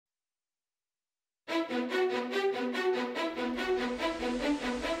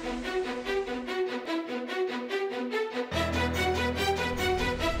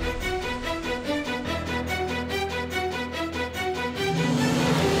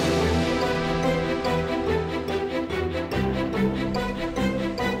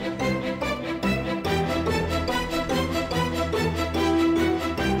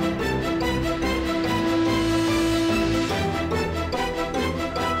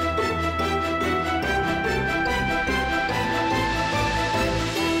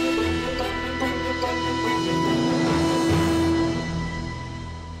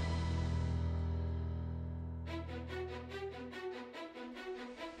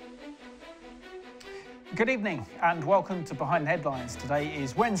Good evening and welcome to Behind the Headlines. Today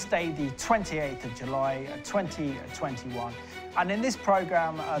is Wednesday, the 28th of July, 2021. And in this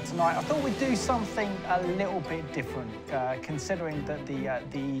programme tonight, I thought we'd do something a little bit different, considering that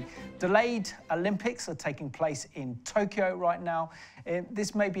the delayed Olympics are taking place in Tokyo right now.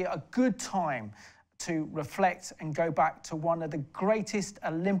 This may be a good time to reflect and go back to one of the greatest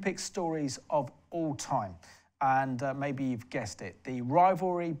Olympic stories of all time. And maybe you've guessed it, the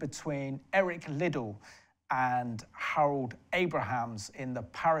rivalry between Eric Liddell and Harold Abrahams in the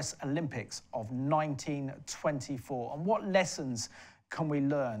Paris Olympics of 1924. And what lessons can we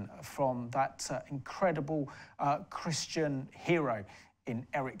learn from that incredible Christian hero in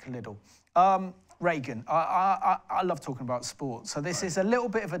Eric Liddell? Regan, I love talking about sport, so this is a little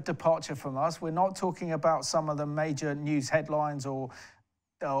bit of a departure from us. We're not talking about some of the major news headlines or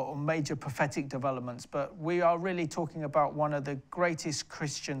major prophetic developments, but we are really talking about one of the greatest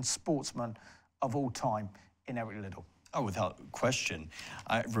Christian sportsmen of all time in Eric Liddell. Oh, without question.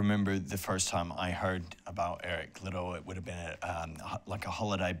 I remember the first time I heard about Eric Liddell, it would have been like a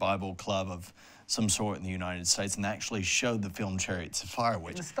holiday Bible club of some sort in the United States, and they actually showed the film Chariots of Fire,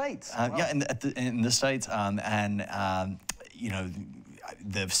 which... In the States? Wow. Yeah, in the States, you know,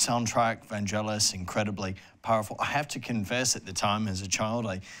 the soundtrack, Vangelis, incredibly powerful. I have to confess, at the time as a child,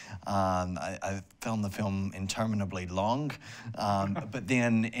 I found the film interminably long, but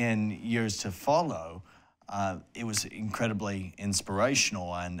then in years to follow, it was incredibly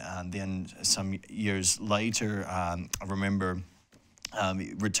inspirational, and then some years later, I remember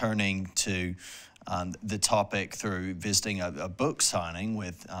returning to the topic through visiting a book signing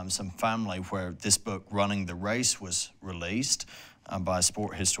with some family where this book, Running the Race, was released by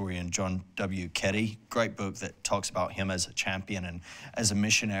sport historian John W. Keddy. Great book that talks about him as a champion and as a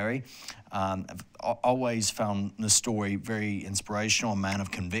missionary. I've always found the story very inspirational, a man of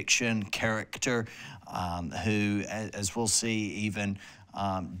conviction, character, who, as we'll see, even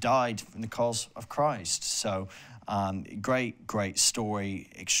died in the cause of Christ. So great story,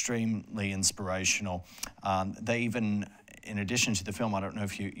 extremely inspirational. They even, in addition to the film, I don't know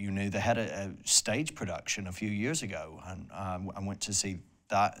if you knew, they had a stage production a few years ago, and I went to see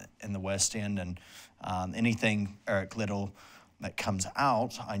that in the West End, and anything Eric Liddell that comes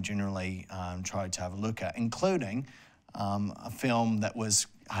out, I generally try to have a look at, including a film that was,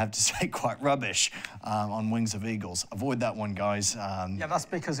 I have to say, quite rubbish, on Wings of Eagles. Avoid that one, guys. Yeah, that's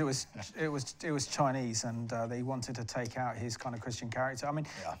because it was Chinese, and they wanted to take out his kind of Christian character. I mean,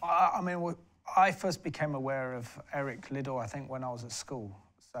 yeah. I first became aware of Eric Liddell, I think, when I was at school.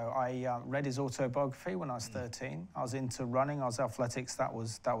 So I read his autobiography when I was 13. I was into running, I was athletics, that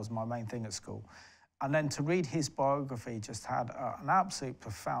was my main thing at school. And then to read his biography just had an absolute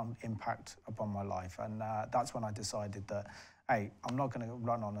profound impact upon my life. And that's when I decided that, hey, I'm not going to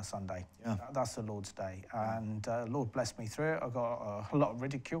run on a Sunday. Yeah. That's the Lord's day. And Lord blessed me through it. I got a lot of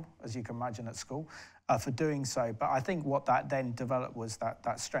ridicule, as you can imagine, at school for doing so. But I think what that then developed was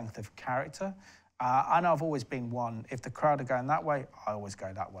that strength of character. And I've always been one, if the crowd are going that way, I always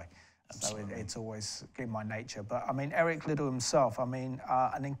go that way. Absolutely. So it's always in my nature. But I mean, Eric Liddell himself, I mean,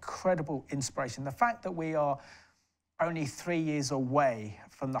 an incredible inspiration. The fact that we are only 3 years away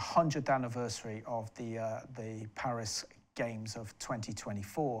from the 100th anniversary of the Paris Games of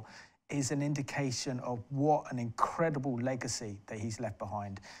 2024 is an indication of what an incredible legacy that he's left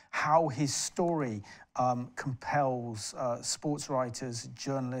behind. How his story compels sports writers,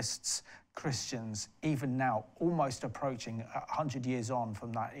 journalists, Christians, even now, almost approaching 100 years on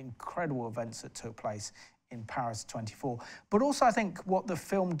from that incredible events that took place in Paris 24. But also, I think what the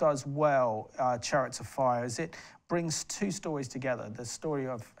film does well, Chariots of Fire, is it brings two stories together. The story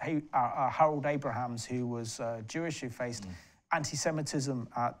of Harold Abrahams, who was Jewish, who faced anti-Semitism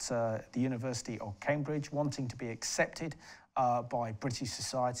at the University of Cambridge, wanting to be accepted by British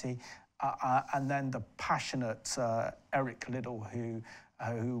society, and then the passionate Eric Liddell, who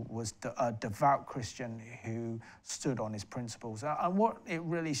was a devout Christian who stood on his principles. And what it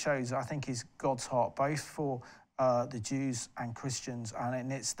really shows, I think, is God's heart, both for the Jews and Christians,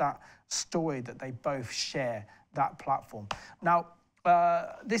 and it's that story that they both share, that platform. Now,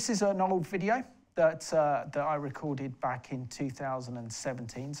 this is an old video that I recorded back in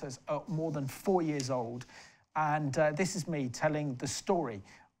 2017, so it's more than 4 years old, and this is me telling the story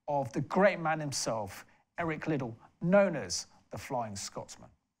of the great man himself, Eric Liddell, known as the Flying Scotsman.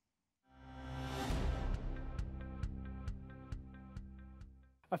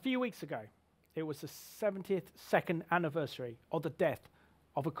 A few weeks ago, it was the 72nd anniversary of the death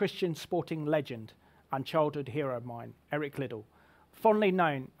of a Christian sporting legend and childhood hero of mine, Eric Liddell, fondly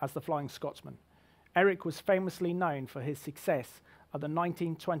known as the Flying Scotsman. Eric was famously known for his success at the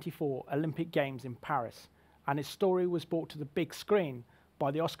 1924 Olympic Games in Paris, and his story was brought to the big screen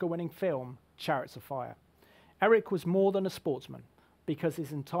by the Oscar-winning film Chariots of Fire. Eric was more than a sportsman, because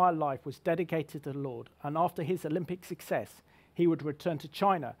his entire life was dedicated to the Lord, and after his Olympic success, he would return to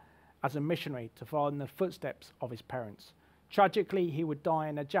China as a missionary to follow in the footsteps of his parents. Tragically, he would die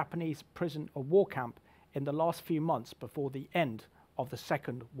in a Japanese prison or war camp in the last few months before the end of the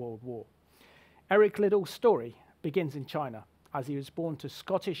Second World War. Eric Liddell's story begins in China, as he was born to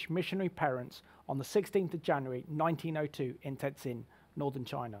Scottish missionary parents on the 16th of January 1902 in Tetsin, northern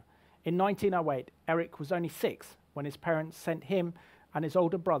China. In 1908, Eric was only 6 when his parents sent him and his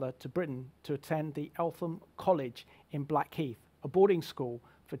older brother to Britain to attend the Eltham College in Blackheath, a boarding school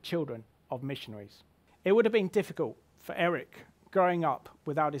for children of missionaries. It would have been difficult for Eric growing up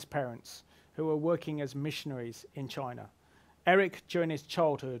without his parents, who were working as missionaries in China. Eric, during his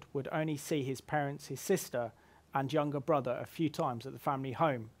childhood, would only see his parents, his sister, and younger brother a few times at the family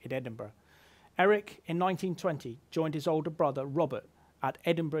home in Edinburgh. Eric, in 1920, joined his older brother, Robert, at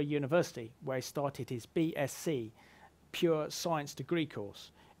Edinburgh University, where he started his BSc, Pure Science degree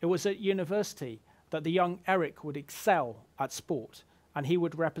course. It was at university that the young Eric would excel at sport, and he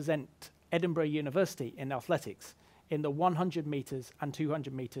would represent Edinburgh University in athletics in the 100 metres and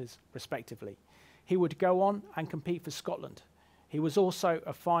 200 metres respectively. He would go on and compete for Scotland. He was also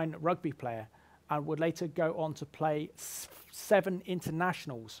a fine rugby player and would later go on to play 7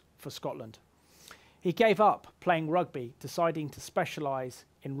 internationals for Scotland. He gave up playing rugby, deciding to specialise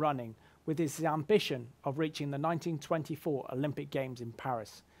in running, with his ambition of reaching the 1924 Olympic Games in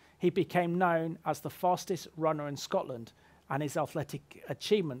Paris. He became known as the fastest runner in Scotland, and his athletic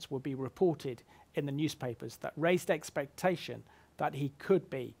achievements would be reported in the newspapers that raised expectation that he could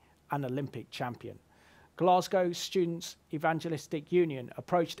be an Olympic champion. Glasgow Students' Evangelistic Union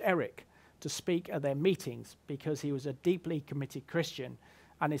approached Eric to speak at their meetings because he was a deeply committed Christian,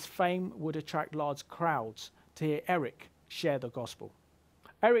 and his fame would attract large crowds to hear Eric share the gospel.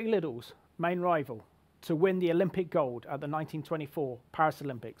 Eric Liddell's main rival to win the Olympic gold at the 1924 Paris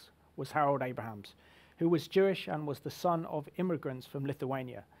Olympics was Harold Abrahams, who was Jewish and was the son of immigrants from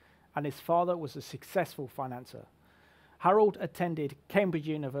Lithuania, and his father was a successful financier. Harold attended Cambridge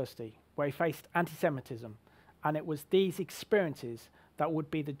University, where he faced anti-Semitism, and it was these experiences that would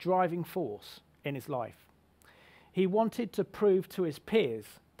be the driving force in his life. He wanted to prove to his peers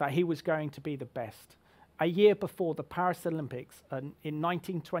that he was going to be the best. A year before the Paris Olympics, in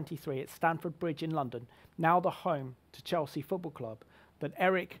 1923 at Stamford Bridge in London, now the home to Chelsea Football Club, that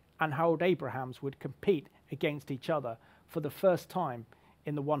Eric and Harold Abrahams would compete against each other for the first time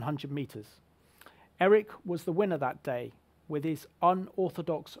in the 100 metres. Eric was the winner that day, with his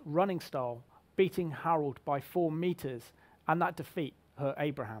unorthodox running style beating Harold by 4 metres, and that defeat hurt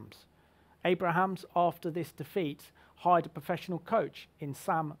Abrahams. Abrahams, after this defeat, hired a professional coach in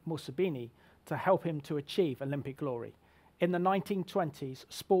Sam Musabini to help him to achieve Olympic glory. In the 1920s,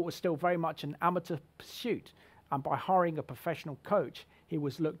 sport was still very much an amateur pursuit, and by hiring a professional coach, he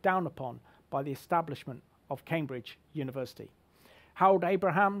was looked down upon by the establishment of Cambridge University. Harold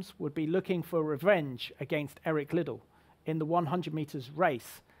Abrahams would be looking for revenge against Eric Liddell in the 100 metres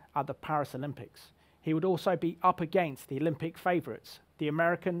race at the Paris Olympics. He would also be up against the Olympic favourites, the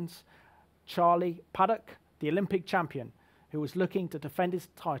Americans Charlie Paddock, the Olympic champion, who was looking to defend his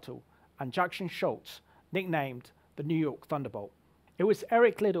title, and Jackson Schultz, nicknamed the New York Thunderbolt. It was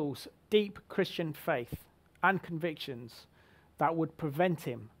Eric Liddell's deep Christian faith and convictions that would prevent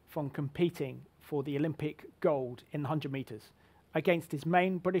him from competing for the Olympic gold in the 100 metres against his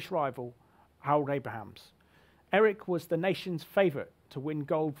main British rival, Harold Abrahams. Eric was the nation's favourite to win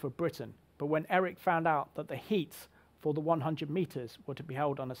gold for Britain, but when Eric found out that the heats for the 100 metres were to be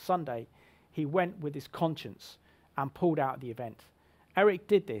held on a Sunday, he went with his conscience and pulled out the event. Eric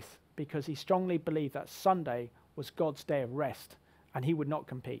did this because he strongly believed that Sunday was God's day of rest and he would not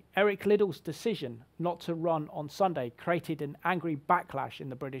compete. Eric Liddell's decision not to run on Sunday created an angry backlash in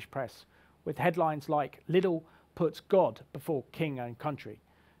the British press, with headlines like "Liddell puts God before king and country."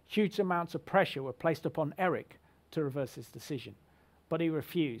 Huge amounts of pressure were placed upon Eric to reverse his decision, but he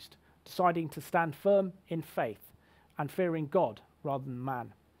refused, deciding to stand firm in faith and fearing God rather than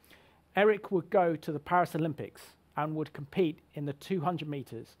man. Eric would go to the Paris Olympics and would compete in the 200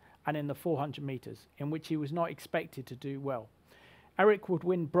 metres and in the 400 metres, in which he was not expected to do well. Eric would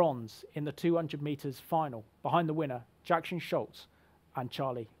win bronze in the 200 metres final, behind the winner, Jackson Schultz and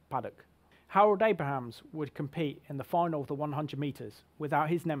Charlie Paddock. Harold Abrahams would compete in the final of the 100 metres without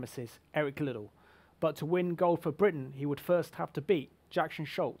his nemesis, Eric Liddell, but to win gold for Britain, he would first have to beat Jackson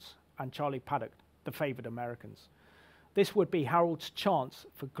Schultz and Charlie Paddock, the favoured Americans. This would be Harold's chance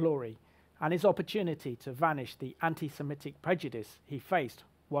for glory, and his opportunity to vanish the anti-Semitic prejudice he faced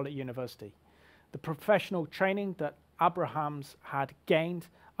while at university. The professional training that Abrahams had gained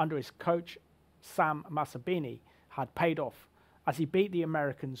under his coach Sam Masabini had paid off as he beat the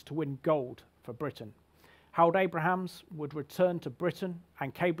Americans to win gold for Britain. Harold Abrahams would return to Britain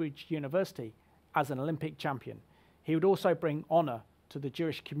and Cambridge University as an Olympic champion. He would also bring honour to the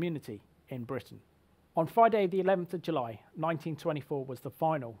Jewish community in Britain. On Friday, the 11th of July, 1924 was the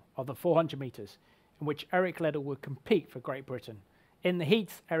final of the 400 metres, in which Eric Liddell would compete for Great Britain. In the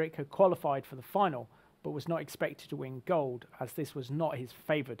heats, Eric had qualified for the final, but was not expected to win gold, as this was not his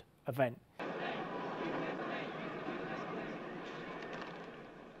favoured event. It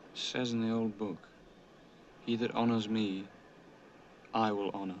says in the old book, "He that honours me, I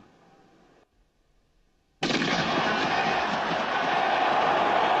will honour."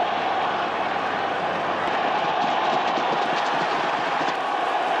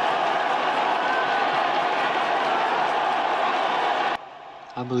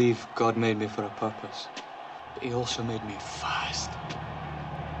 I believe God made me for a purpose, but he also made me fast.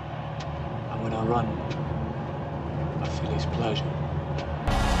 And when I run, I feel his pleasure.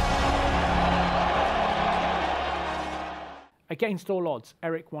 Against all odds,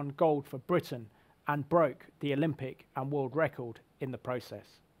 Eric won gold for Britain and broke the Olympic and world record in the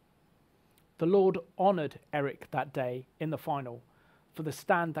process. The Lord honoured Eric that day in the final for the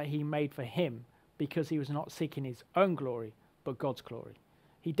stand that he made for him, because he was not seeking his own glory, but God's glory.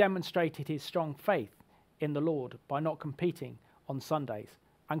 He demonstrated his strong faith in the Lord by not competing on Sundays,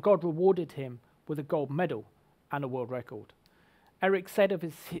 and God rewarded him with a gold medal and a world record. Eric said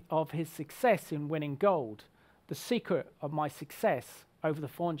of his success in winning gold, "The secret of my success over the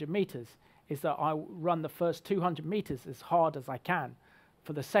 400 metres is that I run the first 200 metres as hard as I can.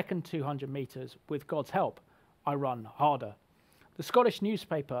 For the second 200 metres, with God's help, I run harder." The Scottish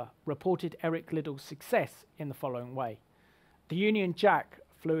newspaper reported Eric Liddell's success in the following way. "The Union Jack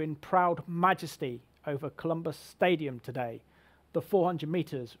flew in proud majesty over Columbus Stadium today, the 400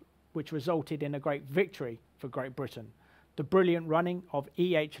 metres, which resulted in a great victory for Great Britain. The brilliant running of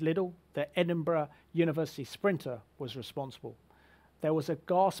E.H. Liddell, the Edinburgh University sprinter, was responsible." There was a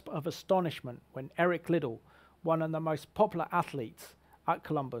gasp of astonishment when Eric Liddell, one of the most popular athletes at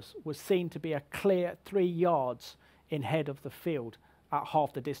Columbus, was seen to be a clear 3 yards in head of the field at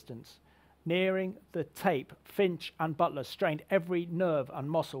half the distance. Nearing the tape, Finch and Butler strained every nerve and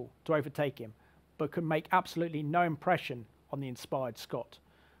muscle to overtake him, but could make absolutely no impression on the inspired Scot.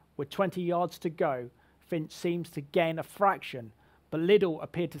 With 20 yards to go, Finch seems to gain a fraction, but Liddell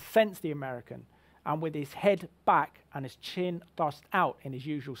appeared to sense the American, and with his head back and his chin thrust out in his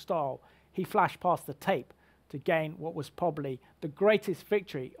usual style, he flashed past the tape to gain what was probably the greatest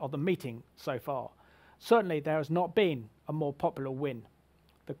victory of the meeting so far. Certainly there has not been a more popular win.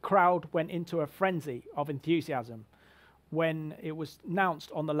 The crowd went into a frenzy of enthusiasm when it was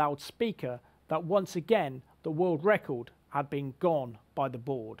announced on the loudspeaker that once again the world record had been gone by the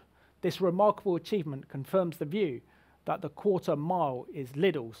board. This remarkable achievement confirms the view that the quarter mile is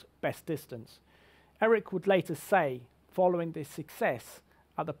Liddell's best distance. Eric would later say, following this success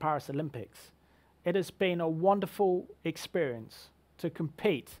at the Paris Olympics, "It has been a wonderful experience to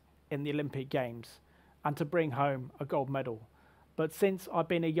compete in the Olympic Games and to bring home a gold medal. But since I've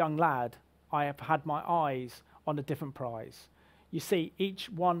been a young lad, I have had my eyes on a different prize. You see, each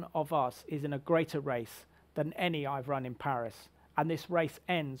one of us is in a greater race than any I've run in Paris, and this race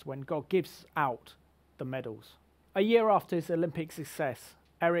ends when God gives out the medals." A year after his Olympic success,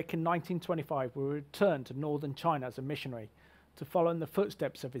 Eric in 1925 will return to northern China as a missionary to follow in the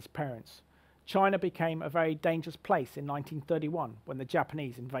footsteps of his parents. China became a very dangerous place in 1931 when the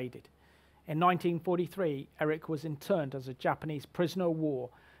Japanese invaded. In 1943, Eric was interned as a Japanese prisoner of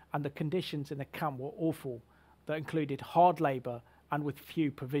war, and the conditions in the camp were awful, that included hard labour and with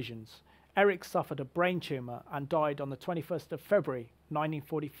few provisions. Eric suffered a brain tumour and died on the 21st of February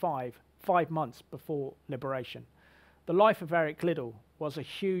 1945, 5 months before liberation. The life of Eric Liddell was a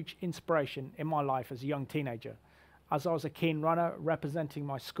huge inspiration in my life as a young teenager, as I was a keen runner representing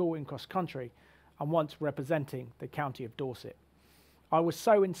my school in cross country and once representing the county of Dorset. I was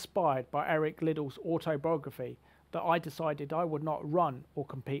so inspired by Eric Liddell's autobiography that I decided I would not run or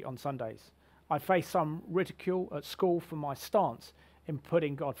compete on Sundays. I faced some ridicule at school for my stance in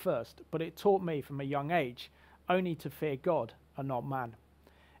putting God first, but it taught me from a young age only to fear God and not man.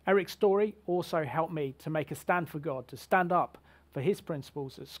 Eric's story also helped me to make a stand for God, to stand up for his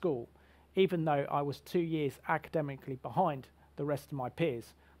principles at school, even though I was 2 years academically behind the rest of my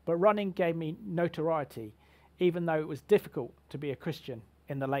peers. But running gave me notoriety, even though it was difficult to be a Christian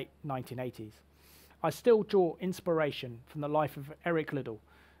in the late 1980s. I still draw inspiration from the life of Eric Liddell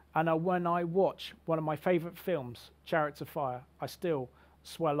And when I watch one of my favourite films, Chariots of Fire, I still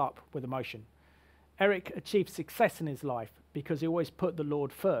swell up with emotion. Eric achieved success in his life because he always put the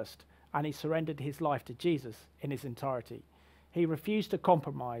Lord first, and he surrendered his life to Jesus in his entirety. He refused to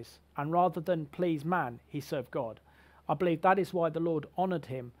compromise, and rather than please man, he served God. I believe that is why the Lord honoured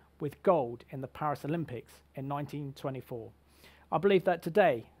him with gold in the Paris Olympics in 1924. I believe that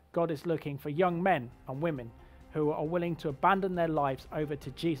today, God is looking for young men and women who are willing to abandon their lives over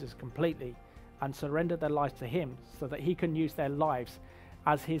to Jesus completely and surrender their lives to him so that he can use their lives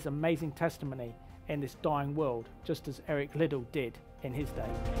as his amazing testimony in this dying world, just as Eric Liddell did in his day.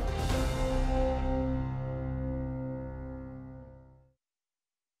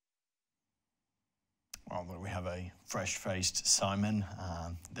 Well, we have a fresh-faced Simon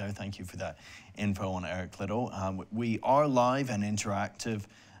there. Thank you for that info on Eric Liddell. We are live and interactive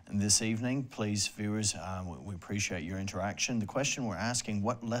this evening. Please, viewers, we appreciate your interaction. The question we're asking,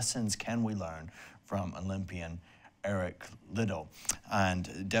 what lessons can we learn from Olympian Eric Liddell?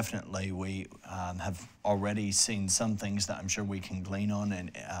 And definitely we have already seen some things that I'm sure we can glean on,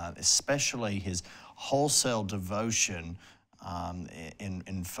 and especially his wholesale devotion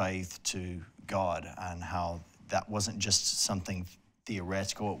in faith to God, and how that wasn't just something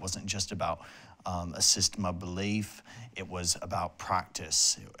theoretical. It wasn't just about a system of belief. It was about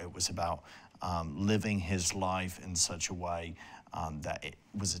practice. It was about living his life in such a way that it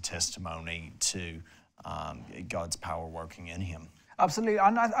was a testimony to God's power working in him. Absolutely,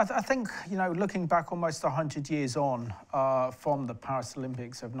 and I think, you know, looking back almost 100 years on from the Paris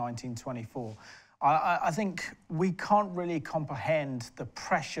Olympics of 1924, I think we can't really comprehend the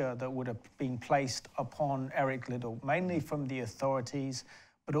pressure that would have been placed upon Eric Liddell, mainly from the authorities,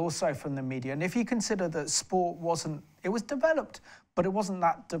 but also from the media. And if you consider that sport it was developed, but it wasn't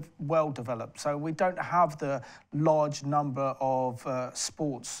that well developed. So we don't have the large number of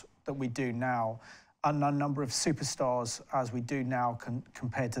sports that we do now, and a number of superstars as we do now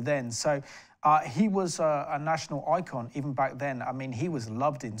compared to then. So he was a national icon even back then. I mean, he was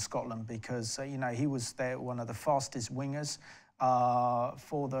loved in Scotland because, you know, he was one of the fastest wingers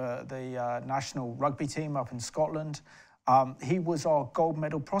for the national rugby team up in Scotland. He was our gold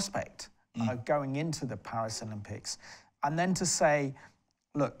medal prospect going into the Paris Olympics. And then to say,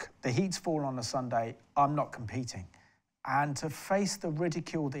 look, the heats fall on a Sunday, I'm not competing. And to face the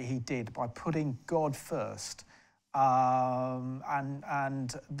ridicule that he did by putting God first,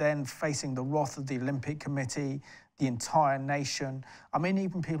 and then facing the wrath of the Olympic Committee, the entire nation. I mean,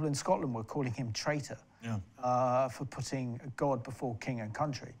 even people in Scotland were calling him traitor for putting God before king and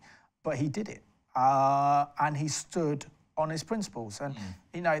country. But he did it, and he stood on his principles. And,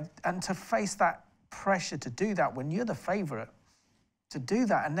 you know, and to face that pressure to do that when you're the favourite, to do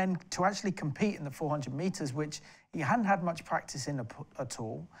that, and then to actually compete in the 400 metres, which he hadn't had much practice in at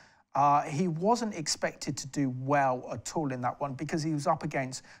all. He wasn't expected to do well at all in that one because he was up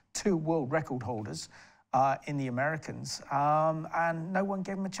against 2 world record holders in the Americans, and no one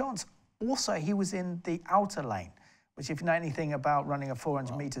gave him a chance. Also, he was in the outer lane, which, if you know anything about running a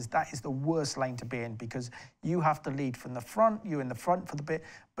 400 metres, that is the worst lane to be in because you have to lead from the front, you're in the front for the bit,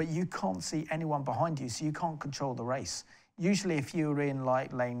 but you can't see anyone behind you, so you can't control the race. Usually if you're in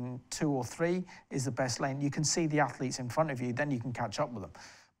like lane 2 or 3 is the best lane, you can see the athletes in front of you, then you can catch up with them.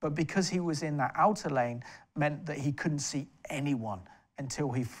 But because he was in that outer lane meant that he couldn't see anyone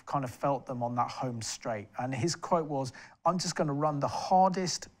until he kind of felt them on that home straight. And his quote was, I'm just going to run the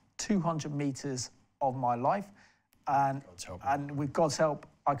hardest 200 metres of my life. And with God's help,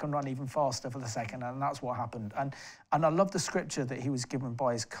 I can run even faster for the second. And that's what happened. And I love the scripture that he was given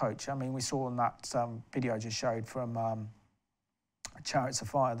by his coach. I mean, we saw in that video I just showed from Chariots of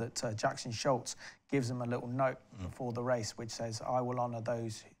Fire that Jackson Schultz gives him a little note before the race, which says, I will honour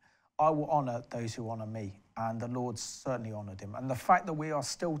those who honour me. And the Lord certainly honoured him. And the fact that we are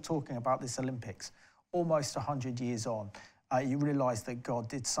still talking about this Olympics almost 100 years on, you realise that God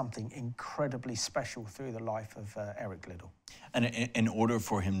did something incredibly special through the life of Eric Liddell. And in order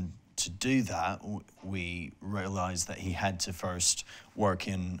for him to do that, we realised that he had to first work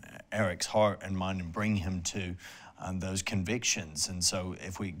in Eric's heart and mind and bring him to those convictions. And so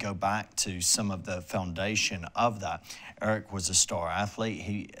if we go back to some of the foundation of that, Eric was a star athlete.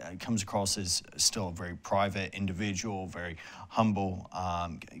 He comes across as still a very private individual, very humble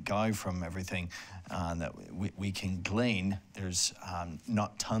guy from everything that we can glean. There's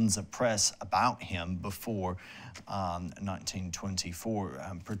not tons of press about him before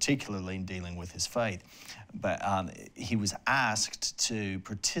 1924, particularly in dealing with his faith. But he was asked to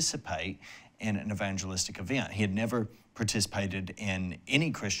participate in an evangelistic event. He had never participated in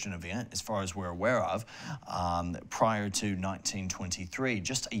any Christian event, as far as we're aware of, prior to 1923,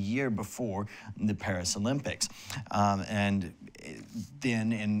 just a year before the Paris Olympics. And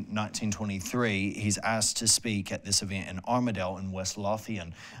then in 1923, he's asked to speak at this event in Armadale in West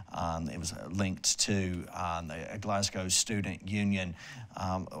Lothian. It was linked to a Glasgow Student Union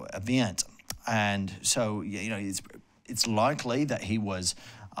event. And so, you know, it's likely that he was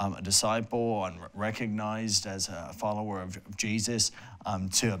a disciple and recognized as a follower of Jesus,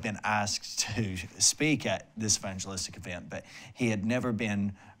 to have been asked to speak at this evangelistic event, but he had never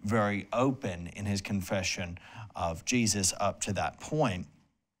been very open in his confession of Jesus up to that point.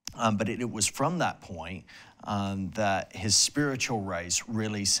 But it was from that point that his spiritual race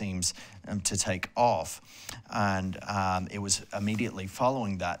really seems to take off. And it was immediately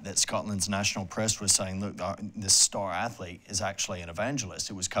following that Scotland's national press was saying, look, this star athlete is actually an evangelist.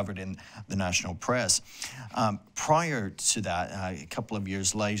 It was covered in the national press. Prior to that, a couple of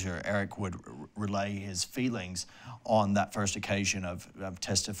years later, Eric would relay his feelings on that first occasion of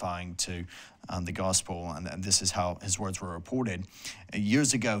testifying to the gospel, and this is how his words were reported.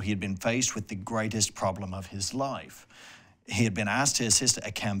 Years ago, he had been faced with the greatest problem of his life. He had been asked to assist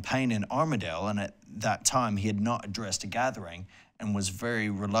a campaign in Armadale, and at that time, he had not addressed a gathering and was very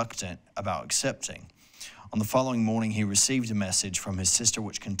reluctant about accepting. On the following morning, he received a message from his sister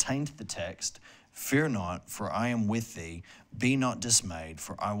which contained the text, "Fear not, for I am with thee. Be not dismayed,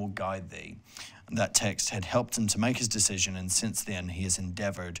 for I will guide thee." That text had helped him to make his decision, and since then he has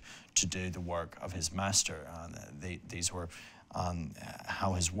endeavored to do the work of his master. These were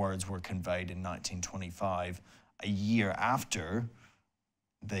how his words were conveyed in 1925, a year after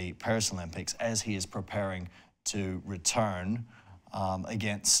the Paris Olympics, as he is preparing to return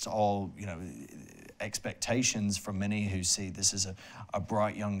against all, you know, expectations from many who see this as a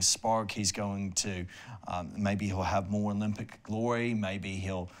bright young spark. He's going to, maybe he'll have more Olympic glory, maybe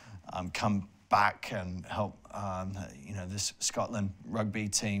he'll come back and help you know, this Scotland rugby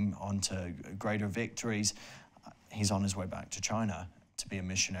team onto greater victories. He's on his way back to China to be a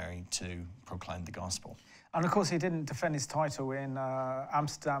missionary to proclaim the gospel. And of course, he didn't defend his title in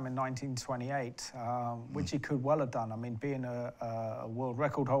Amsterdam in 1928, which he could well have done. I mean, being a world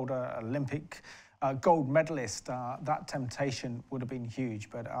record holder, Olympic gold medalist, that temptation would have been huge.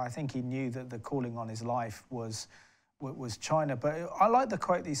 But I think he knew that the calling on his life was China. But I like the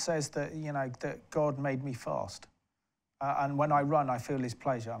quote that he says that, you know, that God made me fast. And when I run, I feel his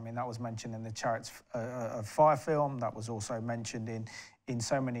pleasure. I mean, that was mentioned in the Chariots of Fire film. That was also mentioned in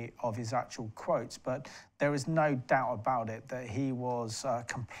so many of his actual quotes. But there is no doubt about it that he was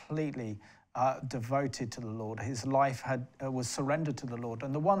completely devoted to the Lord. His life was surrendered to the Lord.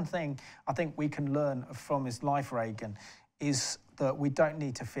 And the one thing I think we can learn from his life, Regan, is that we don't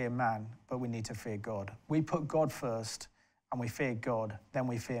need to fear man, but we need to fear God. We put God first, and we fear God, then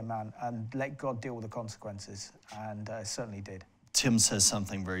we fear man, and let God deal with the consequences, and certainly did. Tim says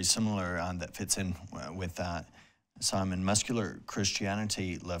something very similar that fits in with that. Simon, muscular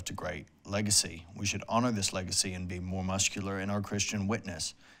Christianity left a great legacy. We should honor this legacy and be more muscular in our Christian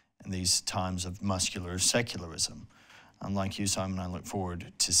witness in these times of muscular secularism. Unlike you, Simon, I look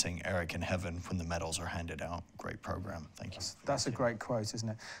forward to seeing Eric in heaven when the medals are handed out. Great program. Thank you. That's a great quote, isn't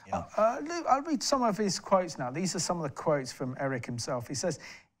it? Yeah. I'll read some of his quotes now. These are some of the quotes from Eric himself. He says,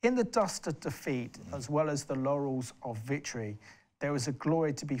 "In the dust of defeat, as well as the laurels of victory, there is a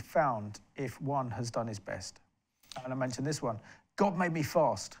glory to be found if one has done his best." And I mentioned this one. "God made me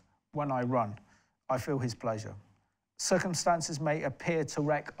fast. When I run, I feel his pleasure. Circumstances may appear to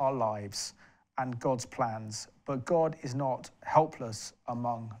wreck our lives and God's plans, but God is not helpless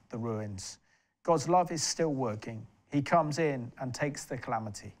among the ruins. God's love is still working. He comes in and takes the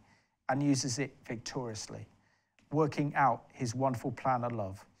calamity and uses it victoriously, working out his wonderful plan of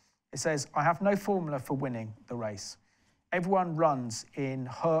love." It says, "I have no formula for winning the race. Everyone runs in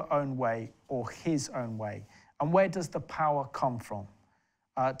her own way or his own way. And where does the power come from?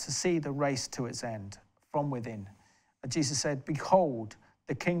 To see the race to its end, from within." Jesus said, "Behold,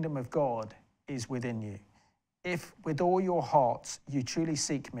 the kingdom of God is within you. If with all your hearts you truly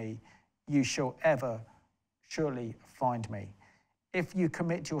seek me, you shall ever surely find me. If you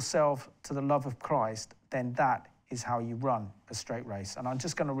commit yourself to the love of Christ, then that is how you run a straight race." And I'm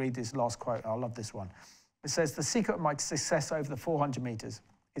just going to read this last quote. I love this one. It says, "The secret of my success over the 400 meters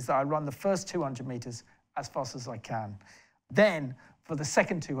is that I run the first 200 meters as fast as I can. Then, for the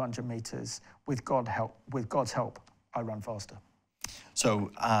second 200 meters, with God's help, I run faster."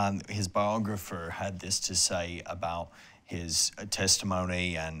 So his biographer had this to say about his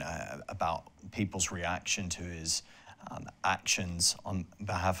testimony and about people's reaction to his actions on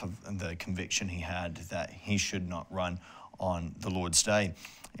behalf of the conviction he had that he should not run on the Lord's Day.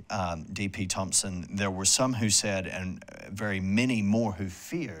 D.P. Thompson, there were some who said, and very many more who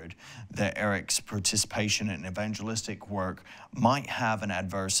feared, that Eric's participation in evangelistic work might have an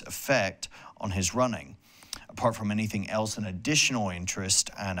adverse effect on his running. Apart from anything else, an additional interest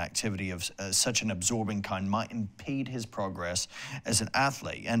and activity of such an absorbing kind might impede his progress as an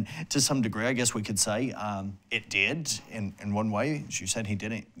athlete. And to some degree, I guess we could say it did in one way. As you said, he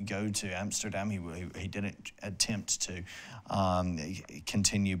didn't go to Amsterdam. He didn't attempt to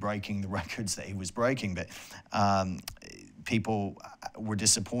continue breaking the records that he was breaking. But people were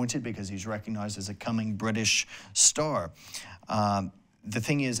disappointed because he's recognized as a coming British star. The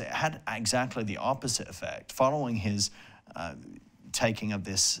thing is, it had exactly the opposite effect. Following his taking of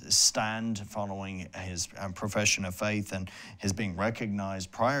this stand, following his profession of faith and his being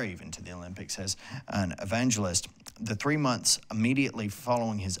recognized prior even to the Olympics as an evangelist, the 3 months immediately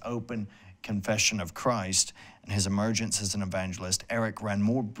following his open confession of Christ and his emergence as an evangelist, Eric ran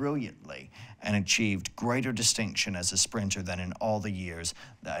more brilliantly and achieved greater distinction as a sprinter than in all the years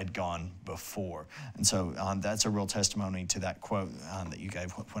that had gone before. And so that's a real testimony to that quote that you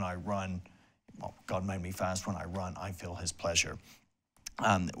gave, when I run, well, God made me fast. When I run, I feel his pleasure.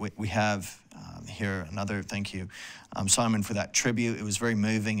 We have here another thank you, Simon, for that tribute. It was very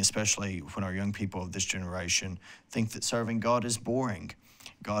moving, especially when our young people of this generation think that serving God is boring.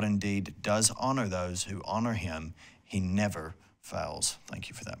 God indeed does honor those who honor him. He never fails. Thank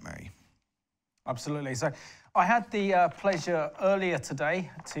you for that, Mary. Absolutely. So I had the pleasure earlier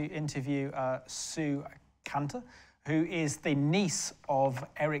today to interview Sue Cantor, who is the niece of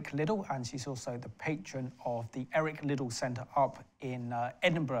Eric Liddell, and she's also the patron of the Eric Liddell Centre up in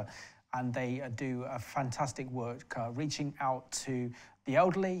Edinburgh. And they do a fantastic work reaching out to the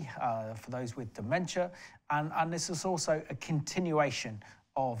elderly, for those with dementia. And this is also a continuation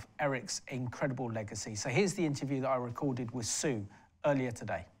of Eric's incredible legacy. So here's the interview that I recorded with Sue earlier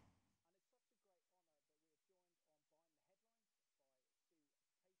today.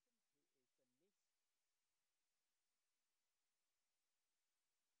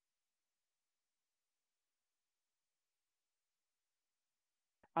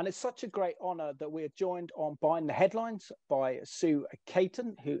 And it's such a great honour that we're joined on Behind the Headlines by Sue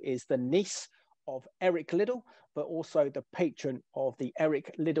Caton, who is the niece of Eric Liddell, but also the patron of the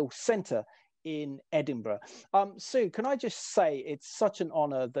Eric Liddell Centre in Edinburgh. Sue, can I just say it's such an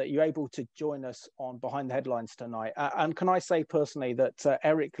honour that you're able to join us on Behind the Headlines tonight. And can I say personally that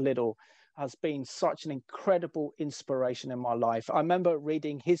Eric Liddell has been such an incredible inspiration in my life. I remember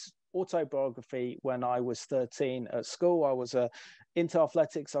reading his autobiography when I was 13 at school. I was into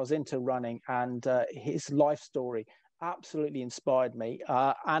athletics, I was into running, and his life story absolutely inspired me.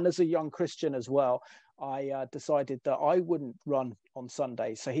 And as a young Christian as well, I decided that I wouldn't run on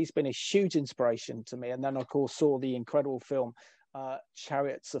Sundays. So he's been a huge inspiration to me. And then, of course, saw the incredible film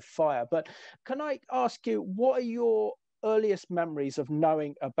Chariots of Fire. But can I ask you, what are your earliest memories of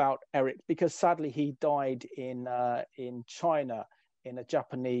knowing about Eric? Because sadly, he died in China in a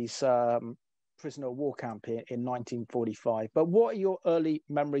Japanese prisoner of war camp in 1945. But what are your early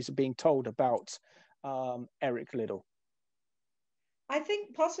memories of being told about Eric Liddell? I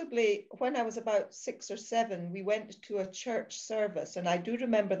think possibly when I was about 6 or 7, we went to a church service, and I do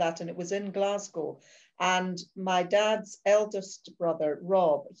remember that, and it was in Glasgow. And my dad's eldest brother,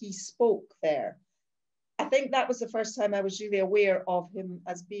 Rob, he spoke there. I think that was the first time I was really aware of him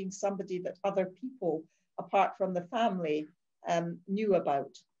as being somebody that other people, apart from the family, knew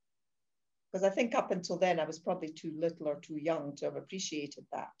about. Because I think up until then, I was probably too little or too young to have appreciated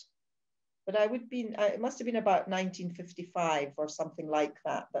that. But it must have been about 1955 or something like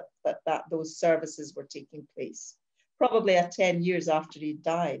that, that those services were taking place. Probably 10 years after he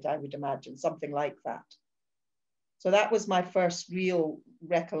died, I would imagine, something like that. So that was my first real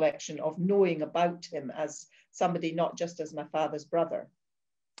recollection of knowing about him as somebody, not just as my father's brother.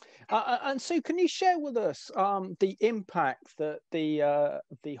 And so can you share with us the impact that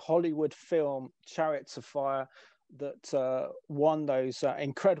the Hollywood film Chariots of Fire that won those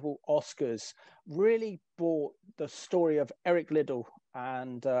incredible Oscars really brought the story of Eric Liddell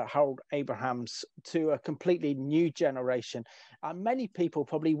and Harold Abrahams to a completely new generation? And many people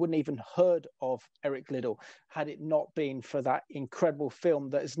probably wouldn't even heard of Eric Liddell had it not been for that incredible film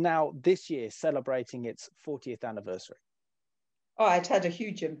that is now this year celebrating its 40th anniversary. Oh, it had a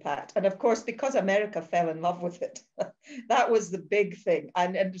huge impact. And of course, because America fell in love with it, that was the big thing.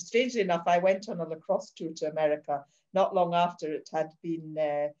 And strangely enough, I went on a lacrosse tour to America not long after it had been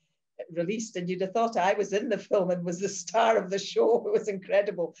released, and you'd have thought I was in the film and was the star of the show. It was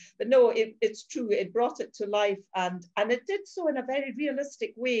incredible. But no, it's true. It brought it to life, and it did so in a very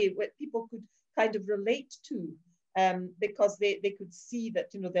realistic way, what people could kind of relate to, because they could see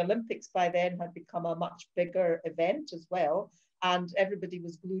that, you know, the Olympics by then had become a much bigger event as well, and everybody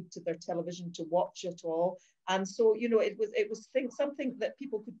was glued to their television to watch it all. And so, you know, it was something that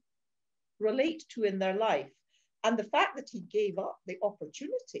people could relate to in their life. And the fact that he gave up the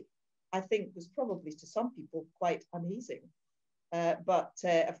opportunity, I think, was probably to some people quite amazing. But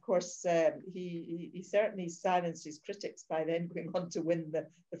of course, he certainly silenced his critics by then going on to win the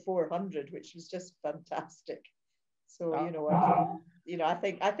 400, which was just fantastic. So, I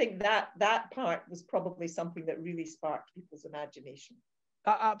think that part was probably something that really sparked people's imagination.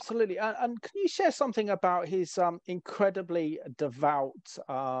 Absolutely. And can you share something about his incredibly devout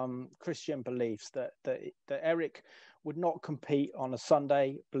Christian beliefs, that Eric would not compete on a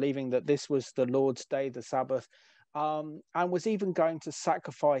Sunday, believing that this was the Lord's day, the Sabbath, and was even going to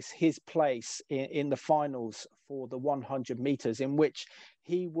sacrifice his place in the finals for the 100 meters, in which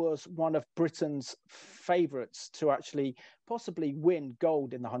he was one of Britain's favorites to actually possibly win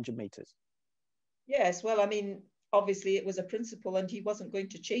gold in the 100 meters? Yes, well, I mean, obviously it was a principle, and he wasn't going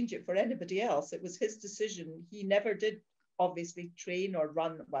to change it for anybody else. It was his decision. He never did obviously train or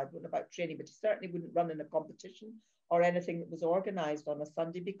run. Well, I don't know about training, but he certainly wouldn't run in a competition or anything that was organized on a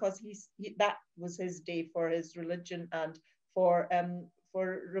Sunday, because that was his day for his religion and for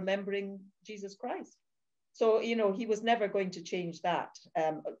remembering Jesus Christ. So, you know, he was never going to change that,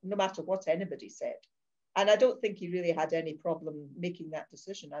 no matter what anybody said. And I don't think he really had any problem making that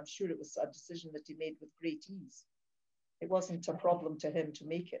decision. I'm sure it was a decision that he made with great ease. It wasn't a problem to him to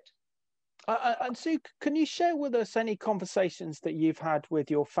make it. And Sue, can you share with us any conversations that you've had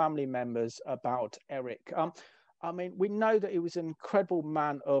with your family members about Eric? I mean, we know that he was an incredible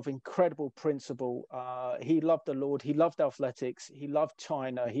man of incredible principle. He loved the Lord. He loved athletics. He loved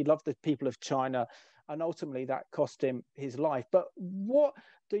China. He loved the people of China. And ultimately that cost him his life. But what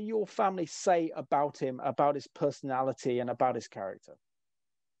do your family say about him, about his personality and about his character?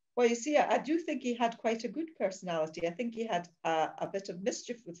 Well, you see, I do think he had quite a good personality. I think he had a bit of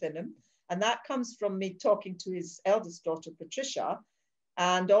mischief within him. And that comes from me talking to his eldest daughter, Patricia,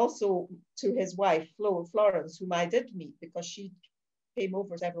 and also to his wife, Florence, whom I did meet, because she came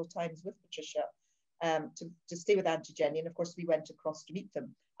over several times with Patricia to stay with Auntie Jenny. And of course, we went across to meet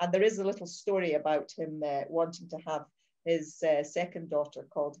them. And there is a little story about him wanting to have his second daughter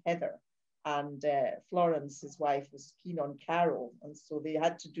called Heather. And Florence, his wife, was keen on Carol. And so they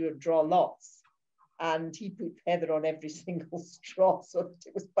had to draw lots. And he put Heather on every single straw, so that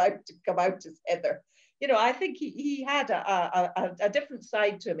it was about to come out as Heather. You know, I think he had a different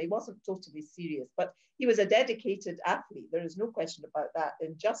side to him. He wasn't totally serious, but he was a dedicated athlete. There is no question about that.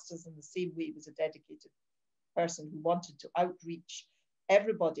 And just as in the same way, he was a dedicated person who wanted to outreach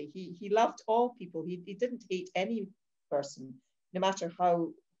everybody. He loved all people. He didn't hate any person, no matter how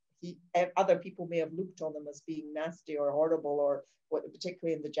other people may have looked on them as being nasty or horrible, or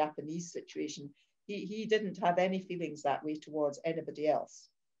particularly in the Japanese situation. He didn't have any feelings that way towards anybody else.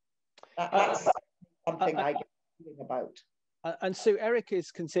 That's something I get a feeling about. And so Eric is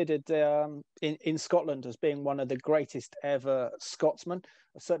considered in Scotland as being one of the greatest ever Scotsmen,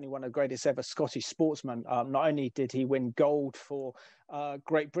 certainly one of the greatest ever Scottish sportsmen. Not only did he win gold for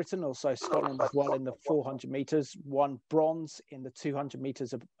Great Britain, also Scotland as well in the 400 meters, won bronze in the 200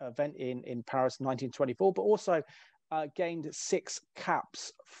 meters event in Paris 1924, but also gained 6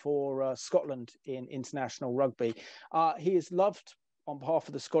 caps for Scotland in international rugby. He is loved on behalf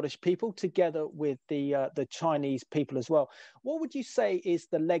of the Scottish people, together with the Chinese people as well. What would you say is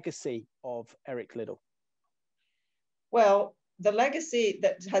the legacy of Eric Liddell? Well, the legacy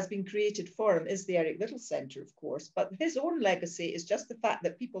that has been created for him is the Eric Liddell Centre, of course, but his own legacy is just the fact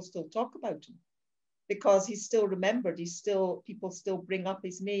that people still talk about him, because he's still remembered. People still bring up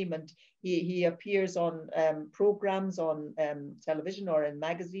his name, and he appears on programs on television or in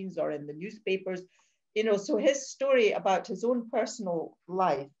magazines or in the newspapers. You know, so his story about his own personal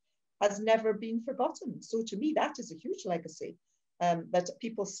life has never been forgotten. So to me, that is a huge legacy, that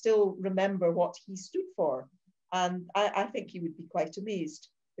people still remember what he stood for. And I think he would be quite amazed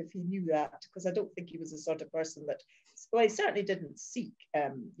if he knew that, because I don't think he was the sort of person that, well, he certainly didn't seek,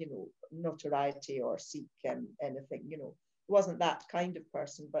 notoriety or seek anything, you know. He wasn't that kind of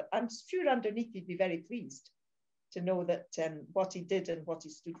person, but I'm sure underneath he'd be very pleased to know that what he did and what he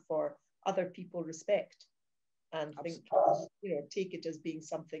stood for, other people respect and think, you know, take it as being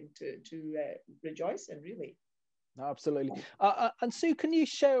something to rejoice in, really. Absolutely. And Sue, can you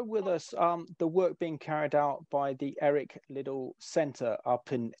share with us the work being carried out by the Eric Liddell Centre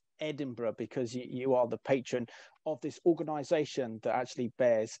up in Edinburgh, because you are the patron of this organisation that actually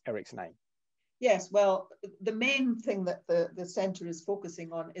bears Eric's name. Yes, well, the main thing that the centre is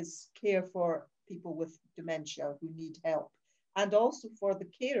focusing on is care for people with dementia who need help, and also for the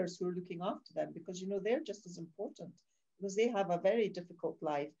carers who are looking after them, because, you know, they're just as important, because they have a very difficult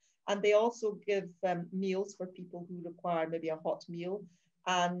life. And they also give meals for people who require maybe a hot meal.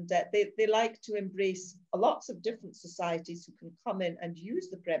 And they like to embrace lots of different societies who can come in and use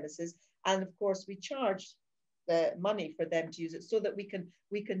the premises. And of course, we charge the money for them to use it, so that we can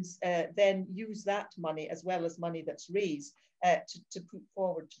then use that money, as well as money that's raised, to put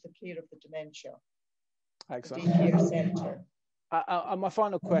forward to the care of the dementia. Excellent. The Day Care Centre. My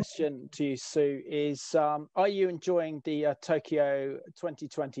final question to you, Sue, is are you enjoying the Tokyo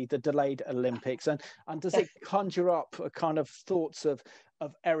 2020, the delayed Olympics? And does it conjure up a kind of thoughts of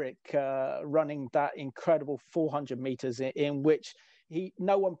Eric running that incredible 400 meters in which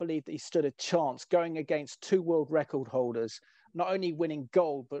no one believed that he stood a chance, going against 2 world record holders, not only winning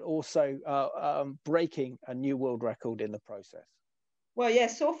gold, but also breaking a new world record in the process? Well,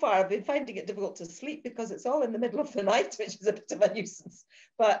 yes, so far I've been finding it difficult to sleep because it's all in the middle of the night, which is a bit of a nuisance.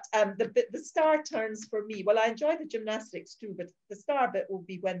 But the star turns for me. Well, I enjoy the gymnastics too, but the star bit will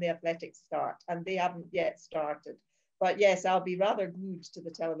be when the athletics start, and they haven't yet started. But yes, I'll be rather glued to the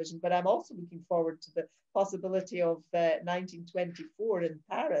television. But I'm also looking forward to the possibility of 1924 in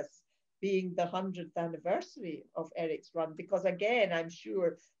Paris being the 100th anniversary of Eric's run, because again, I'm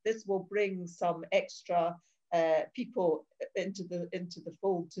sure this will bring some extra people into the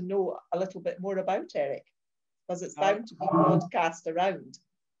fold to know a little bit more about Eric, because it's bound to be broadcast around.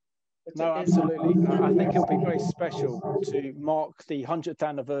 No, absolutely. I think it'll be very special to mark the 100th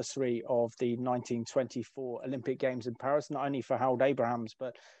anniversary of the 1924 Olympic Games in Paris, not only for Harold Abrahams,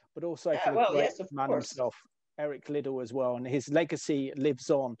 but also for the great man himself, Eric Liddell, as well. And his legacy lives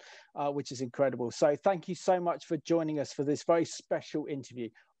on, which is incredible. So thank you so much for joining us for this very special interview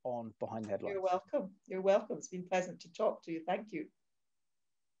on Behind the Headlines. You're welcome. You're welcome. It's been pleasant to talk to you. Thank you.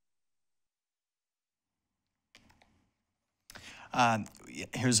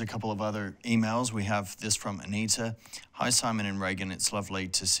 Here's a couple of other emails. We have this from Anita. Hi, Simon and Regan. It's lovely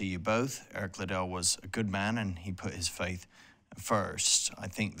to see you both. Eric Liddell was a good man, and he put his faith first. I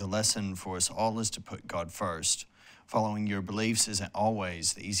think the lesson for us all is to put God first. Following your beliefs isn't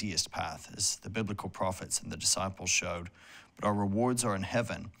always the easiest path, as the biblical prophets and the disciples showed, but our rewards are in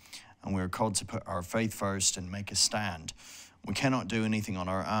heaven, and we are called to put our faith first and make a stand. We cannot do anything on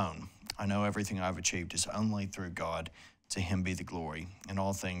our own. I know everything I've achieved is only through God. To him be the glory. In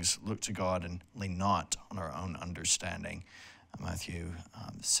all things, look to God and lean not on our own understanding. Matthew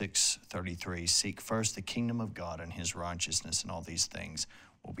 6:33, seek first the kingdom of God and his righteousness, and all these things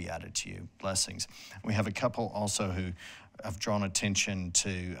will be added to you. Blessings. We have a couple also who have drawn attention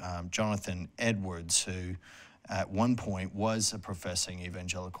to Jonathan Edwards, who at one point was a professing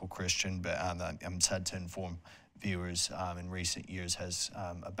evangelical Christian, but I'm sad to inform viewers in recent years has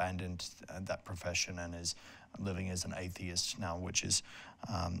abandoned that profession and is living as an atheist now, which is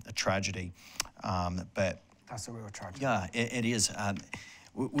a tragedy. But that's a real tragedy. Yeah, it is.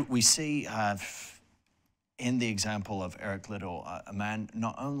 We see in the example of Eric Liddell, a man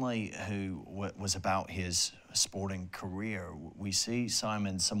not only who was about his sporting career, we see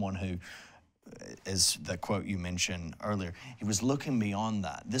Simon, someone who, as the quote you mentioned earlier, he was looking beyond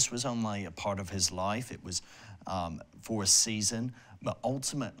that. This was only a part of his life. It was for a season, but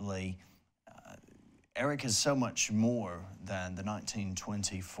ultimately, Eric is so much more than the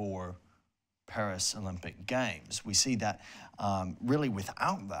 1924 Paris Olympic Games. We see that really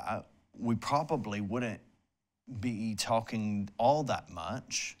without that, we probably wouldn't be talking all that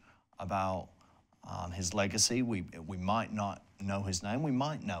much about his legacy. We might not know his name. We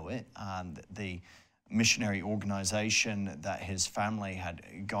might know it. The missionary organization that his family had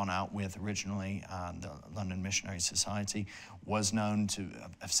gone out with originally, the London Missionary Society, was known to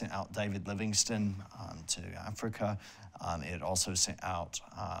have sent out David Livingstone to Africa. It also sent out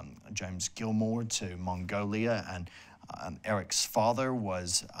James Gilmore to Mongolia, and Eric's father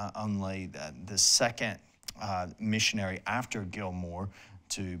was only the second missionary after Gilmore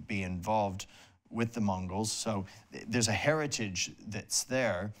to be involved with the Mongols. So there's a heritage that's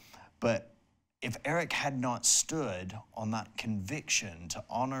there, but if Eric had not stood on that conviction to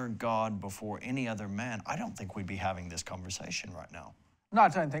honor God before any other man, I don't think we'd be having this conversation right now. No, I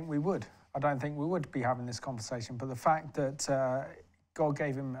don't think we would. I don't think we would be having this conversation. But the fact that God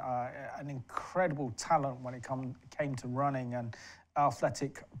gave him an incredible talent when it came to running and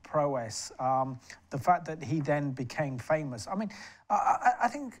athletic prowess, the fact that he then became famous. I mean, I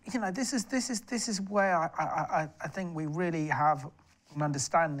think, you know, this is where I think we really have an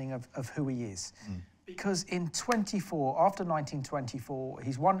understanding of who he is. Because in 24, after 1924,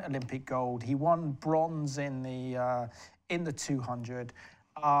 he's won Olympic gold. He won bronze in the 200.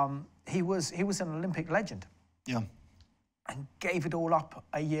 He was an Olympic legend. Yeah. And gave it all up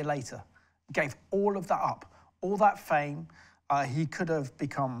a year later. Gave all of that up, all that fame. He could have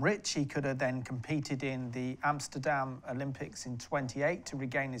become rich. He could have then competed in the Amsterdam Olympics in 28 to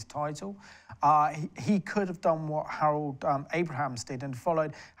regain his title. He could have done what Harold Abrahams did and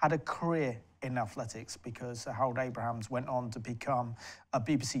had a career in athletics, because Harold Abrahams went on to become a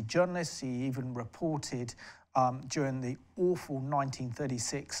BBC journalist. He even reported during the awful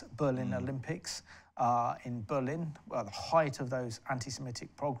 1936 Berlin Olympics in Berlin, the height of those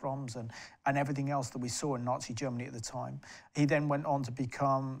anti-Semitic pogroms and everything else that we saw in Nazi Germany at the time. He then went on to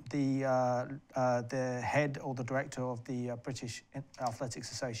become the head or the director of the British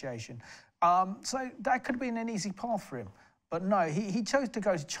Athletics Association. So that could have been an easy path for him. But no, he chose to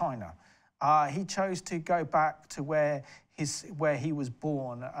go to China. He chose to go back to where he was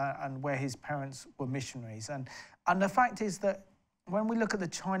born and where his parents were missionaries. And the fact is that when we look at the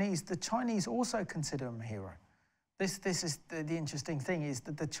Chinese also consider him a hero. This is the interesting thing, is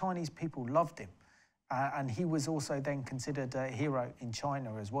that the Chinese people loved him. And he was also then considered a hero in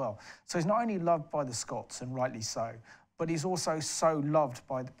China as well. So he's not only loved by the Scots, and rightly so, but he's also so loved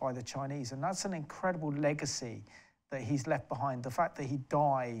by the Chinese. And that's an incredible legacy that he's left behind. The fact that he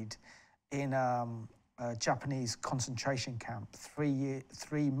died in a Japanese concentration camp 3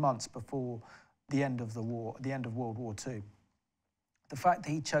 months before the end of the war, the end of World War II. The fact that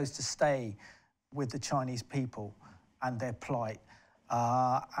he chose to stay with the Chinese people and their plight,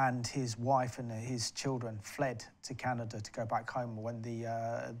 and his wife and his children fled to Canada to go back home when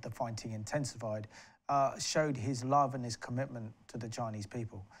the fighting intensified, showed his love and his commitment to the Chinese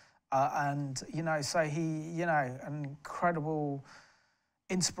people. And, so he, an incredible,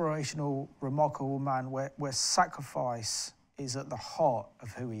 inspirational, remarkable man where sacrifice is at the heart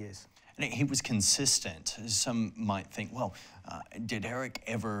of who he is. And he was consistent. Some might think, well, did Eric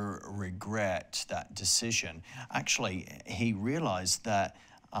ever regret that decision? Actually, he realized that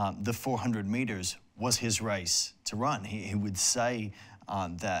the 400 meters was his race to run. He would say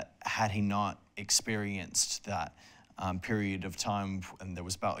that had he not experienced that period of time, and there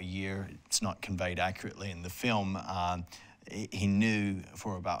was about a year, it's not conveyed accurately in the film, he knew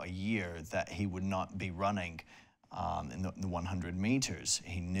for about a year that he would not be running in the 100 meters.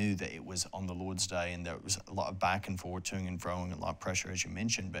 He knew that it was on the Lord's Day, and there was a lot of back and forth, toing and froing, a lot of pressure, as you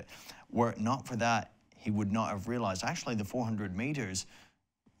mentioned. But were it not for that, he would not have realized, actually, the 400 meters,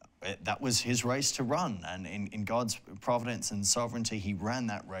 that was his race to run. And in God's providence and sovereignty, he ran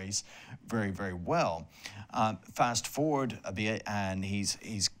that race very, very well. Fast forward a bit, and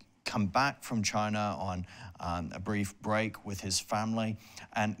he's come back from China on a brief break with his family,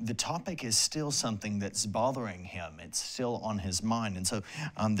 and the topic is still something that's bothering him. It's still on his mind. And so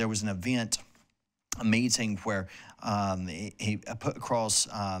there was an event, a meeting where he put across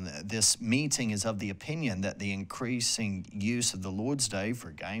this meeting is of the opinion that the increasing use of the Lord's Day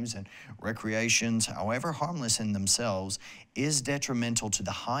for games and recreations, however harmless in themselves, is detrimental to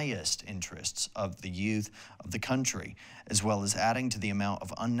the highest interests of the youth of the country, as well as adding to the amount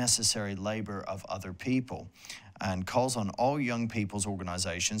of unnecessary labor of other people, and calls on all young people's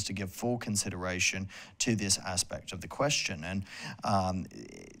organizations to give full consideration to this aspect of the question. And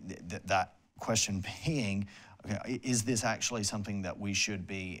that question being, okay, is this actually something that we should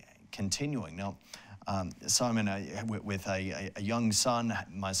be continuing? Now, Simon, with a young son,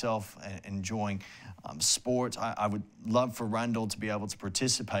 myself enjoying sport, I would love for Randall to be able to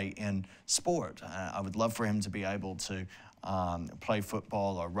participate in sport. I would love for him to be able to play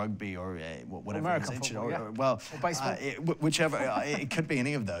football or rugby or whatever. American football, yeah. Well, or baseball. Whichever, it could be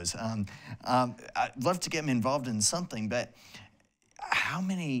any of those. I'd love to get him involved in something, but how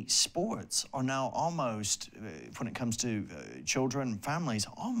many sports are now almost, when it comes to children, families,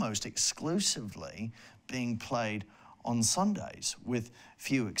 almost exclusively being played on Sundays, with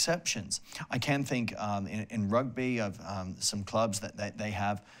few exceptions? I can think in rugby of some clubs that they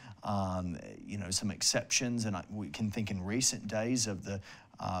have, some exceptions, and we can think in recent days of the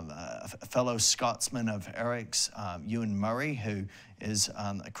a fellow Scotsman of Eric's, Ewan Murray, who is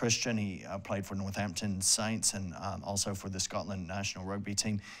a Christian. He played for Northampton Saints and also for the Scotland national rugby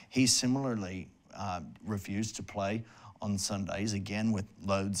team. He similarly refused to play on Sundays, again with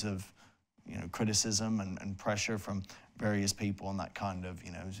loads of criticism and pressure from various people, and that kind of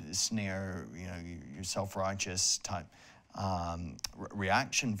sneer, your self-righteous type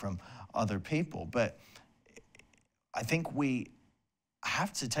reaction from other people. But I think we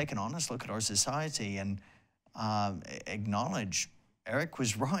have to take an honest look at our society and acknowledge Eric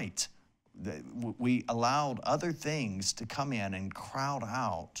was right. We allowed other things to come in and crowd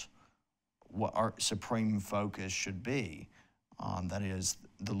out what our supreme focus should be, that is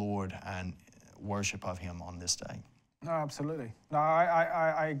the Lord and worship of him on this day. No, absolutely. No,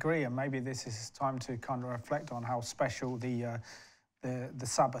 I agree, and maybe this is time to kind of reflect on how special the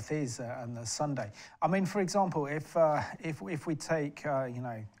Sabbath is and the Sunday. I mean, for example, if we take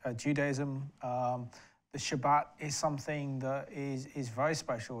Judaism, the Shabbat is something that is very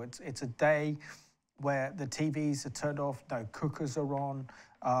special. It's a day where the TVs are turned off, no cookers are on,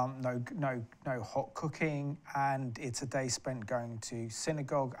 no hot cooking, and it's a day spent going to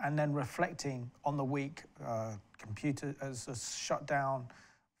synagogue and then reflecting on the week. Computers are shut down,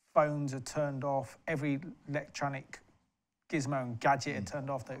 phones are turned off, every electronic gizmo and gadget are turned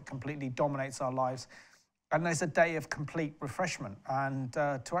off that completely dominates our lives. And there's a day of complete refreshment. And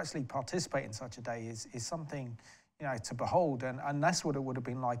to actually participate in such a day is something, to behold. And that's what it would have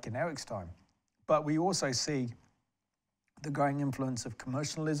been like in Eric's time. But we also see the growing influence of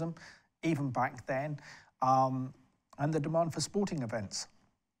commercialism, even back then, and the demand for sporting events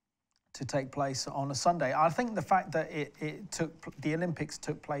to take place on a Sunday. I think the fact that the Olympics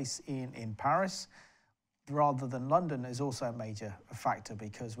took place in Paris rather than London is also a major factor,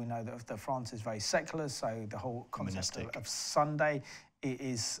 because we know that France is very secular, so the whole concept of Sunday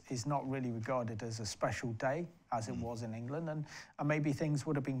is not really regarded as a special day as it was in England, and maybe things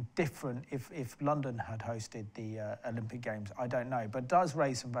would have been different if London had hosted the Olympic Games. I don't know, but it does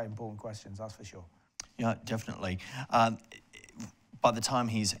raise some very important questions, that's for sure. Yeah, definitely. By the time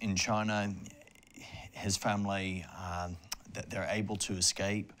he's in China, his family, they're able to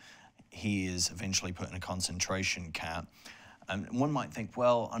escape. He is eventually put in a concentration camp. And one might think,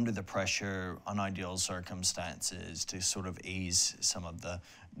 well, under the pressure, unideal circumstances, to sort of ease some of the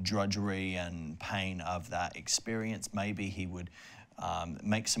drudgery and pain of that experience, maybe he would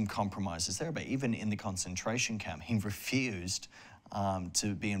make some compromises there. But even in the concentration camp, he refused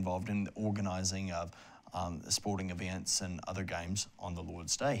to be involved in the organizing of sporting events and other games on the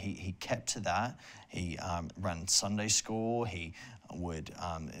Lord's Day. He kept to that. He ran Sunday school. He would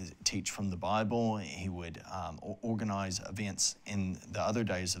teach from the Bible. He would organize events in the other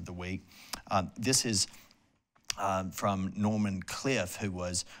days of the week. This is from Norman Cliff, who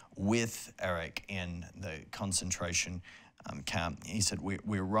was with Eric in the concentration camp. He said,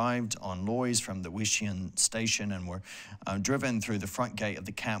 we arrived on Lois from the Wishian station and were driven through the front gate of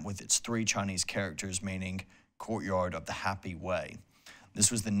the camp with its 3 Chinese characters, meaning courtyard of the happy way. This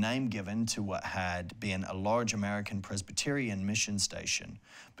was the name given to what had been a large American Presbyterian mission station,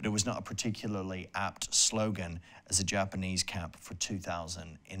 but it was not a particularly apt slogan as a Japanese camp for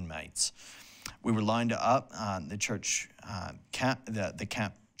 2,000 inmates. We were lined up the church the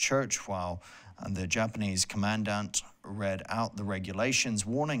camp church while the Japanese commandant read out the regulations,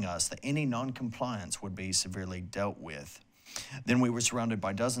 warning us that any non-compliance would be severely dealt with. Then we were surrounded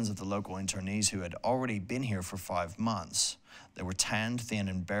by dozens of the local internees who had already been here for 5 months. They were tanned, thin,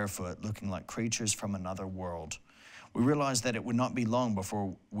 and barefoot, looking like creatures from another world. We realized that it would not be long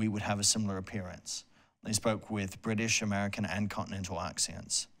before we would have a similar appearance. They spoke with British, American, and continental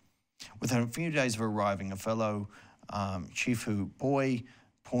accents. Within a few days of arriving, a fellow Chifu boy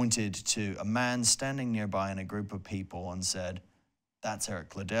pointed to a man standing nearby in a group of people and said, "That's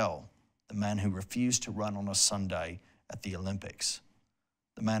Eric Liddell, the man who refused to run on a Sunday at the Olympics."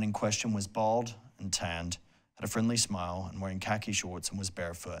 The man in question was bald and tanned, had a friendly smile, and wearing khaki shorts, and was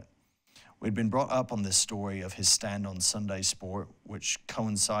barefoot. We'd been brought up on this story of his stand on Sunday sport, which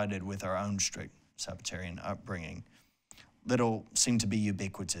coincided with our own strict Sabbatarian upbringing. Liddell seemed to be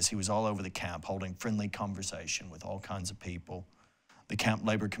ubiquitous. He was all over the camp, holding friendly conversation with all kinds of people. The camp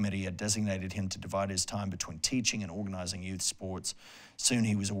labor committee had designated him to divide his time between teaching and organizing youth sports. Soon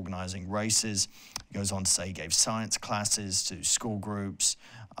he was organizing races. He goes on to say he gave science classes to school groups.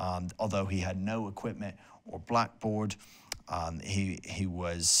 Although he had no equipment or blackboard, he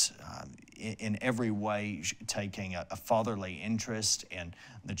was in every way taking a fatherly interest in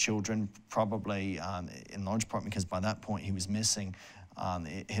the children, probably in large part because by that point he was missing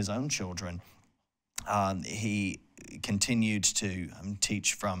his own children. He continued to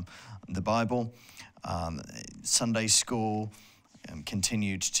teach from the Bible, Sunday school,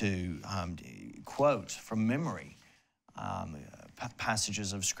 continued to quote from memory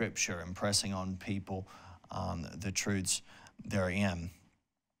passages of Scripture, impressing on people the truths therein.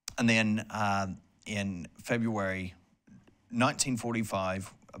 And then in February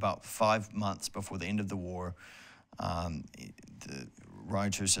 1945, about 5 months before the end of the war, the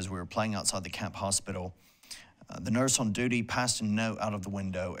writer says we were playing outside the camp hospital. The nurse on duty passed a note out of the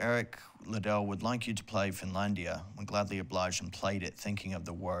window. Eric Liddell would like you to play Finlandia. We gladly obliged and played it, thinking of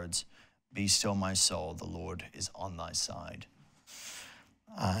the words, "Be still my soul, the Lord is on thy side."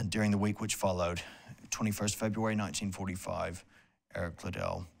 During the week which followed, 21st February 1945, Eric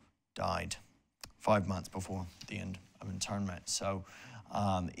Liddell died 5 months before the end of internment. So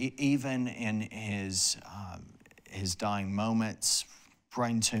even in his dying moments,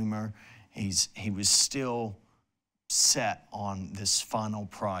 brain tumor, he was still set on this final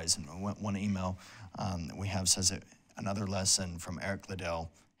prize. And one email that we have says that another lesson from Eric Liddell,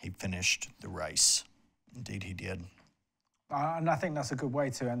 he finished the race. Indeed, he did. And I think that's a good way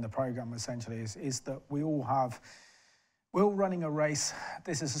to end the program, essentially, is that we're all running a race.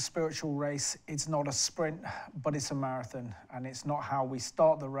 This is a spiritual race. It's not a sprint, but it's a marathon. And it's not how we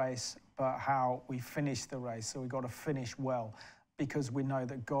start the race, but how we finish the race. So we've got to finish well, because we know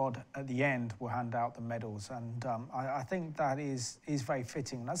that God, at the end, will hand out the medals. And I think that is very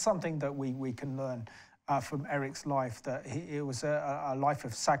fitting. That's something that we can learn from Eric's life, that it was a life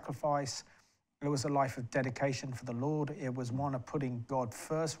of sacrifice. It was a life of dedication for the Lord. It was one of putting God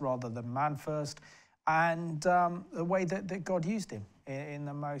first rather than man first. And the way that God used him in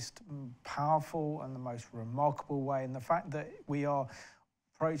the most powerful and the most remarkable way. And the fact that we are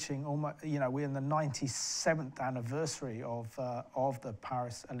approaching almost, we're in the 97th anniversary of the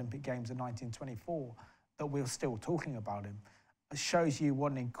Paris Olympic Games in 1924, that we're still talking about him. It shows you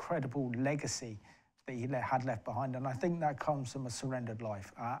what an incredible legacy that he had left behind. And I think that comes from a surrendered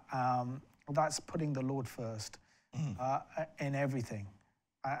life. That's putting the Lord first in everything.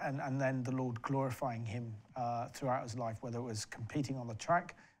 And then the Lord glorifying him throughout his life, whether it was competing on the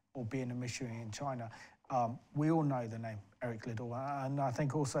track or being a missionary in China. We all know the name Eric Liddell. And I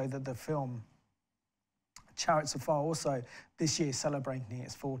think also that the film Chariots of Fire, also this year celebrating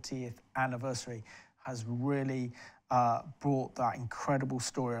its 40th anniversary, has really brought that incredible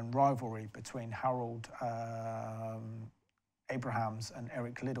story and rivalry between Harold Abrahams and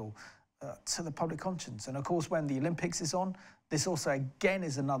Eric Liddell to the public conscience. And of course, when the Olympics is on, this also again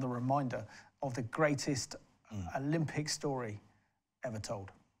is another reminder of the greatest Olympic story ever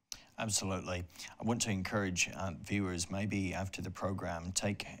told. Absolutely. I want to encourage viewers, maybe after the program,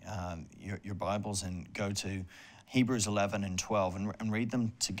 take your Bibles and go to Hebrews 11 and 12 and read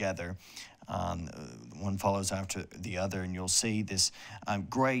them together. One follows after the other, and you'll see this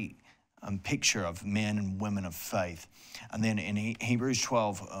great picture of men and women of faith. And then in Hebrews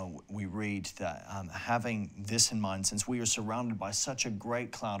 12, we read that having this in mind, since we are surrounded by such a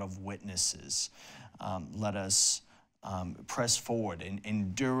great cloud of witnesses, let us press forward in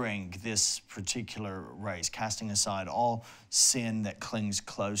enduring this particular race, casting aside all sin that clings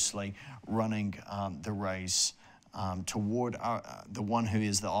closely, running the race toward the one who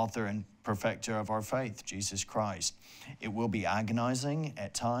is the author and perfecter of our faith, Jesus Christ. It will be agonizing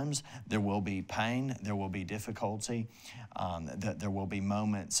at times. There will be pain. There will be difficulty. There will be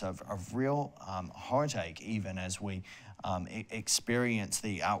moments of real heartache, even as we experience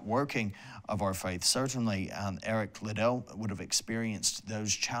the outworking of our faith. Certainly, Eric Liddell would have experienced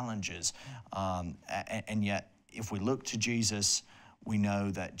those challenges. And yet, if we look to Jesus, we know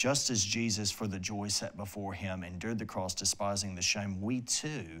that just as Jesus, for the joy set before him, endured the cross, despising the shame, we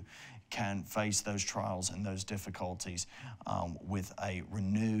too can face those trials and those difficulties with a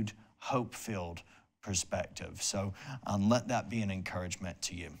renewed, hope-filled perspective. So let that be an encouragement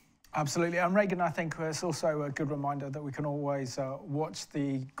to you. Absolutely. And Regan, I think it's also a good reminder that we can always watch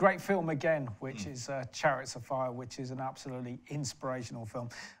the great film again, which is Chariots of Fire, which is an absolutely inspirational film.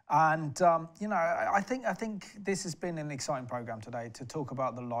 And, I think this has been an exciting program today to talk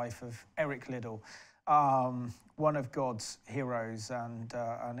about the life of Eric Liddell, one of God's heroes, and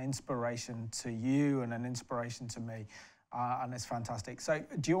an inspiration to you and an inspiration to me. And it's fantastic. So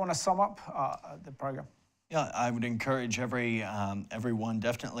do you want to sum up the program? Yeah, I would encourage everyone,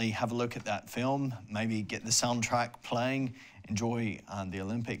 definitely have a look at that film, maybe get the soundtrack playing, enjoy the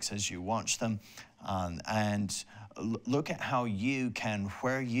Olympics as you watch them, and look at how you can,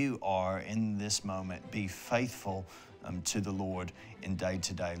 where you are in this moment, be faithful to the Lord in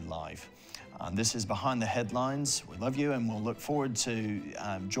day-to-day life. This is Behind the Headlines. We love you, and we'll look forward to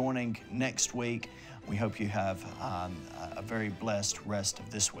joining next week. We hope you have a very blessed rest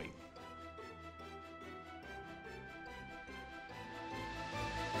of this week.